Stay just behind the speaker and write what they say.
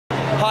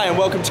Hi and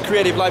welcome to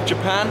Creative Life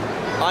Japan.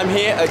 I'm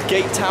here at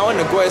Gate Tower,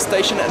 Nagoya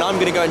Station, and I'm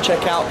going to go and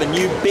check out the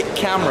new Bic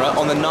Camera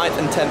on the 9th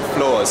and 10th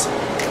floors.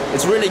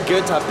 It's really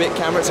good to have Bic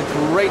Camera. It's a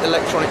great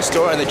electronic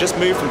store and they just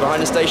moved from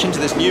behind the station to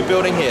this new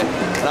building here.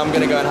 And I'm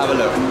going to go and have a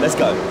look. Let's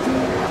go.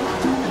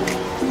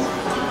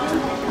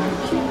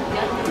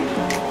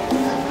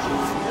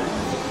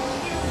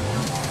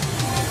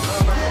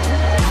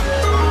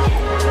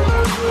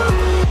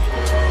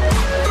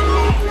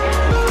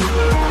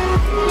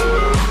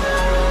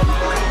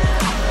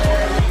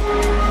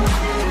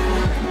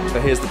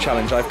 Here's the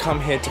challenge. I've come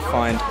here to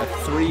find a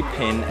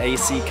 3-pin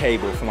AC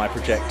cable for my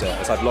projector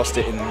as I've lost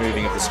it in the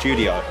moving of the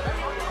studio.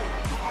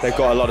 They've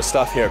got a lot of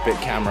stuff here at Bic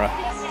Camera,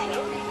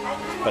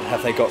 but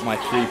have they got my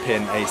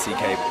 3-pin AC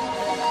cable?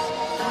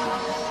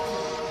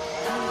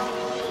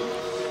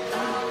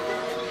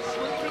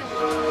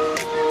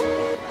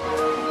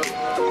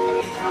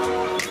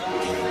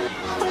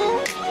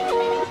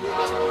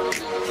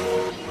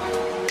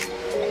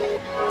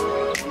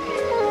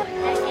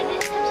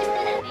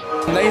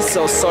 And they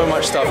sell so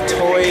much stuff: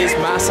 toys,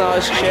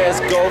 massage chairs,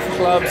 golf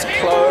clubs,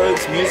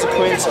 clothes,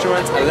 musical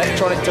instruments,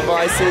 electronic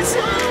devices.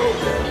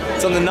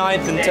 It's on the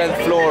 9th and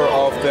 10th floor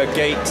of the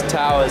Gate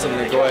Towers in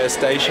Nagoya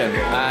Station,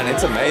 and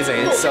it's amazing.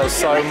 It sells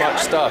so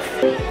much stuff.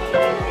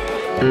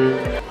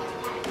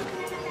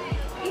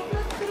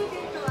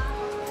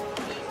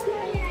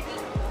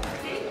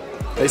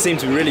 They seem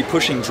to be really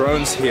pushing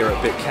drones here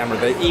at Bic Camera.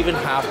 They even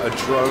have a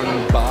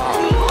drone bar.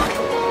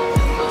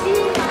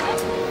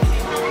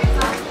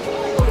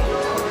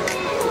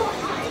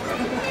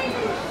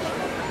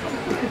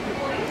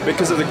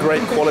 Because of the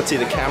great quality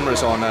the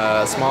cameras on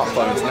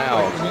smartphones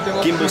now,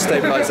 gimbal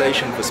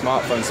stabilization for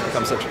smartphones has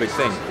become such a big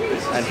thing.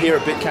 And here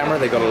at Bic Camera,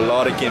 they got a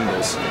lot of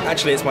gimbals.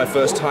 Actually, it's my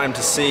first time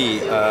to see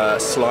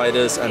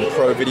sliders and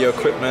pro video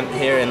equipment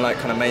here in like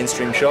kind of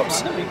mainstream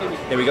shops.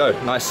 Here we go,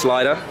 nice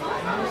slider.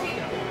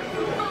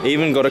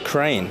 Even got a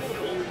crane.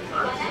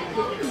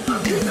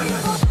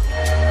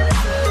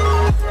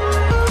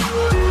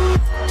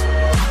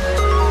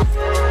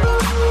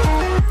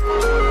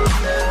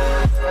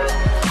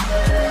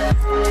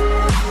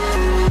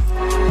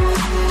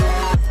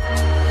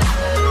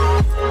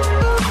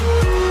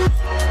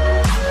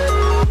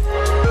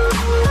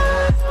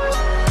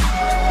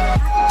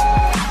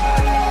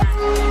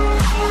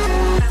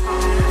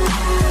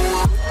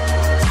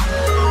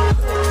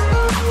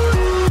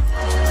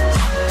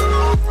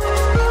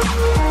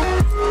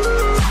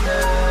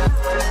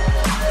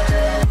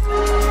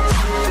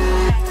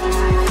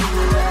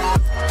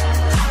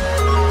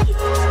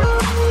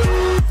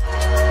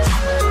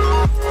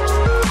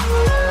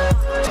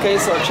 Okay,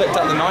 so I've checked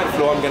out the 9th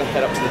floor. I'm going to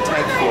head up to the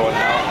 10th floor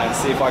now and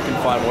see if I can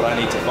find what I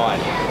need to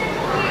find.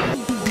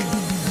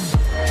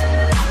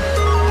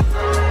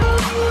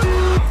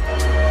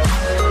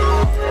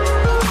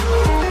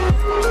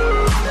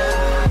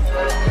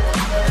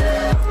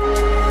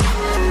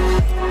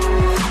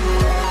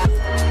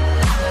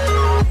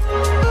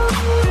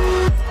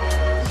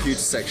 Computer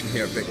section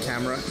here at Bic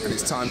Camera, and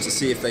it's time to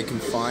see if they can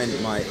find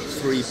my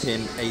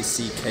 3-pin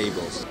AC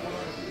cable.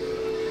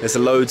 There's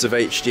loads of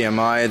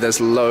HDMI, there's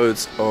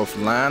loads of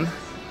LAN.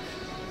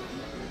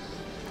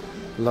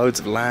 Loads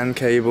of LAN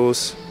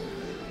cables,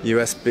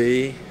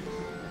 USB,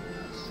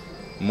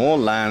 more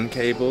LAN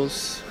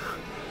cables,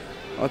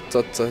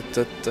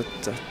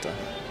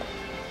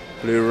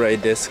 Blu-ray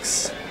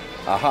discs,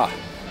 aha!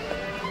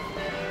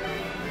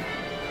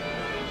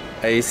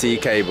 AC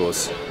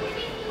cables.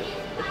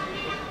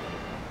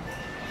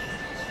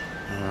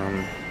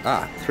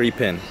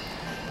 3-pin,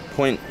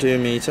 0.2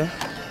 meter.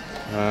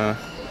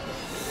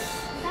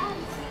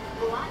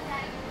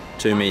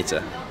 2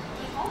 meter.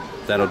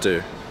 That'll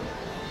do.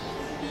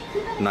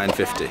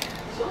 950.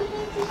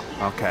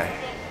 Okay.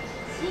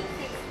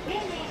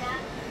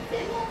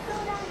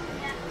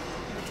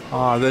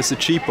 Ah, there's a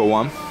cheaper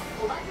one.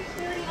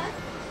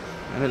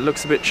 And it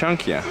looks a bit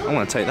chunkier. I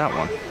want to take that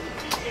one.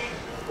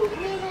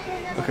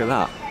 Look at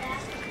that.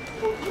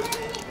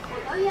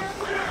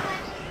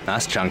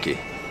 That's chunky.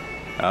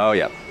 Oh,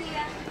 yep.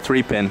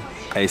 3-pin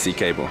AC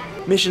cable.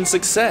 Mission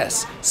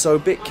success! So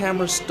Bic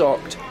Camera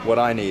stocked what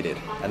I needed,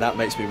 and that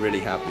makes me really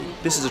happy.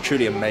 This is a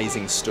truly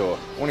amazing store.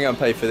 I want to go and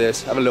pay for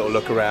this, have a little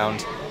look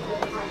around.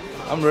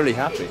 I'm really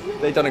happy.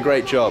 They've done a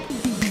great job. It's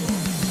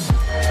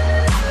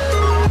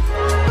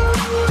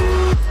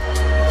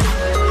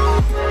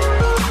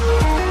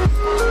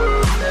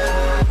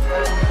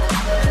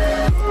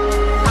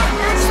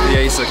the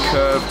Acer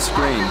curved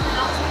screen.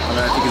 I don't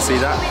know if you can see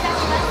that.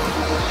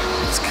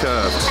 It's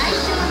curved.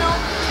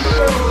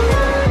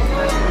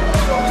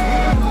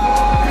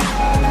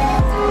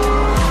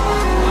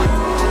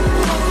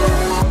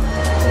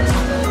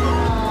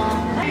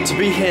 To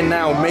be here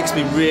now makes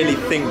me really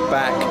think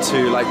back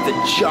to like the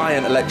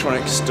giant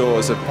electronic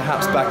stores of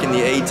perhaps back in the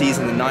 80s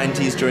and the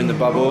 90s during the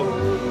bubble.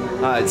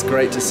 It's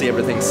great to see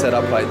everything set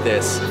up like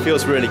this. It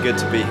feels really good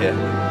to be here.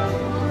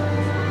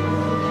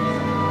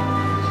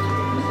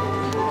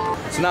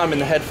 So So now I'm in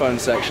the headphone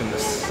section.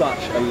 There's such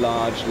a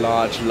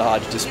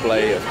large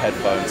display of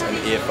headphones and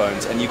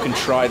earphones, and you can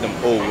try them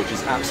all, which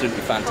is absolutely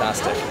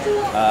fantastic.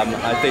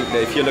 I think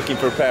that if you're looking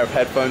for a pair of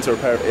headphones or a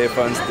pair of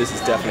earphones, this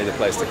is definitely the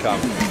place to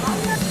come.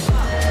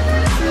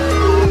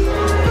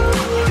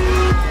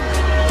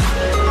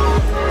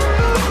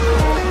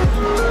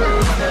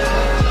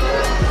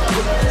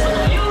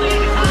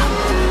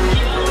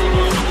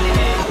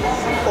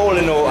 All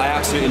in all, I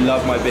absolutely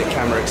love my Bic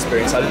Camera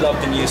experience. I love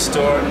the new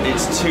store.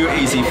 It's 2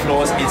 easy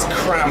floors, it's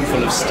crammed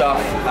full of stuff,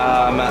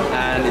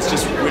 and it's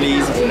just really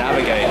easy to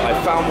navigate.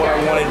 I found what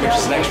I wanted, which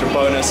is an extra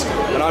bonus,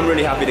 and I'm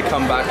really happy to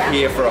come back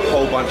here for a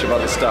whole bunch of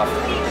other stuff.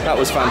 That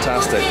was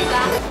fantastic.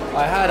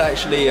 I had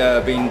actually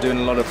been doing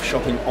a lot of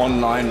shopping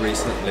online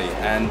recently,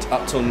 and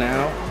up till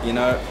now, you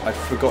know, I've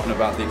forgotten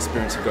about the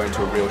experience of going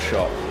to a real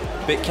shop.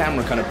 Bic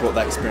Camera kind of brought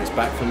that experience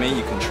back for me.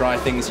 You can try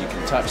things, you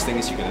can touch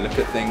things, you can look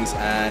at things,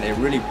 and it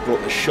really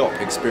brought the shop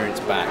experience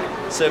back.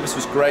 Service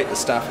was great, the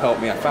staff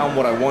helped me, I found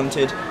what I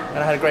wanted, and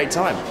I had a great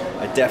time.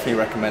 I definitely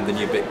recommend the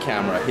new Bic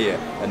Camera here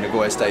at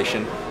Nagoya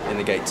Station in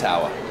the Gate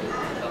Tower.